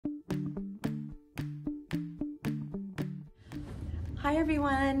Hi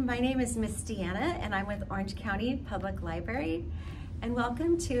everyone, my name is Miss Deanna and I'm with Orange County Public Library, and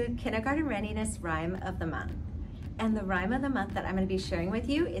welcome to Kindergarten Readiness Rhyme of the Month. And the rhyme of the month that I'm going to be sharing with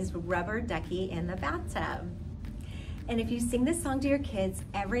you is Rubber Ducky in the Bathtub. And if you sing this song to your kids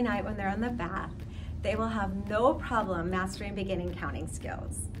every night when they're in the bath, they will have no problem mastering beginning counting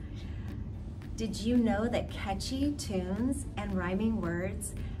skills. Did you know that catchy tunes and rhyming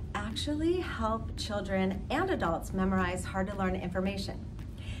words actually help children and adults memorize hard to learn information?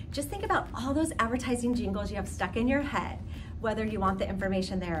 Just think about all those advertising jingles you have stuck in your head, whether you want the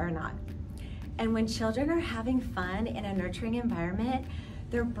information there or not. And when children are having fun in a nurturing environment,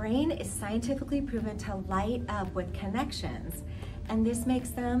 their brain is scientifically proven to light up with connections, and this makes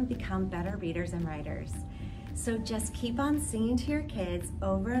them become better readers and writers. So just keep on singing to your kids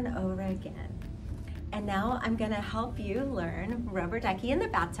over and over again. And now I'm gonna help you learn Rubber Ducky in the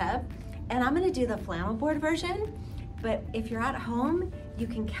Bathtub, and I'm gonna do the flannel board version, but if you're at home, you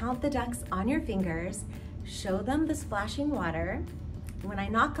can count the ducks on your fingers, show them the splashing water. When I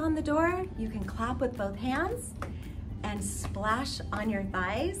knock on the door, you can clap with both hands and splash on your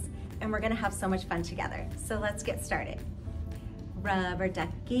thighs, and we're gonna have so much fun together. So let's get started. Rubber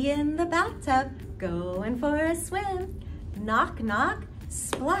ducky in the bathtub, going for a swim. Knock, knock,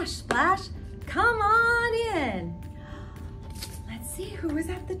 splash, splash, come on in. Let's see who was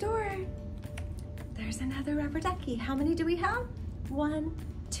at the door. There's another rubber ducky. How many do we have? 1,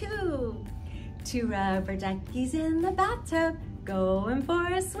 2. 2 rubber duckies in the bathtub, going for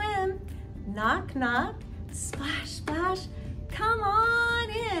a swim. Knock, knock, splash, splash, come on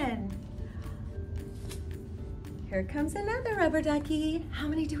in. Here comes another rubber ducky. How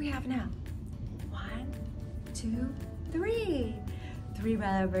many do we have now? 1, 2, 3. 3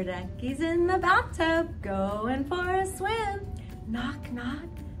 rubber duckies in the bathtub, going for a swim. Knock, knock,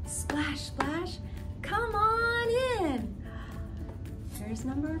 splash, splash, come on in. Here's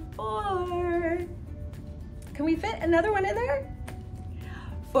number 4. Can we fit another one in there?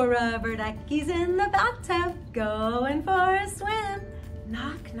 4 rubber duckies in the bathtub, going for a swim.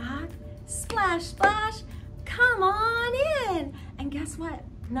 Knock, knock, splash, splash, come on in. And guess what?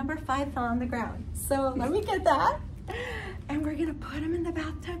 Number 5 fell on the ground. So let me get that. And we're gonna put them in the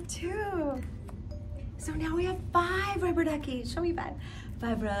bathtub too. So now we have 5 rubber duckies. Show me 5.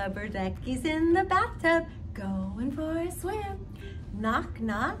 5 rubber duckies in the bathtub, going for a swim. Knock,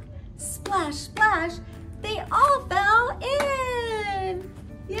 knock, splash, splash, they all fell in.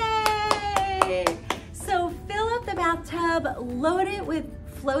 Yay! So fill up the bathtub, load it with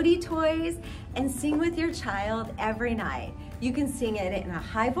floaty toys, and sing with your child every night. You can sing it in a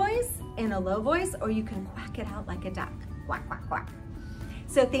high voice, in a low voice, or you can quack it out like a duck. Quack, quack, quack.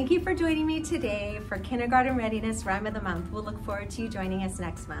 So thank you for joining me today for Kindergarten Readiness Rhyme of the Month. We'll look forward to you joining us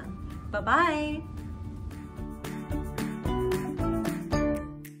next month. Bye-bye.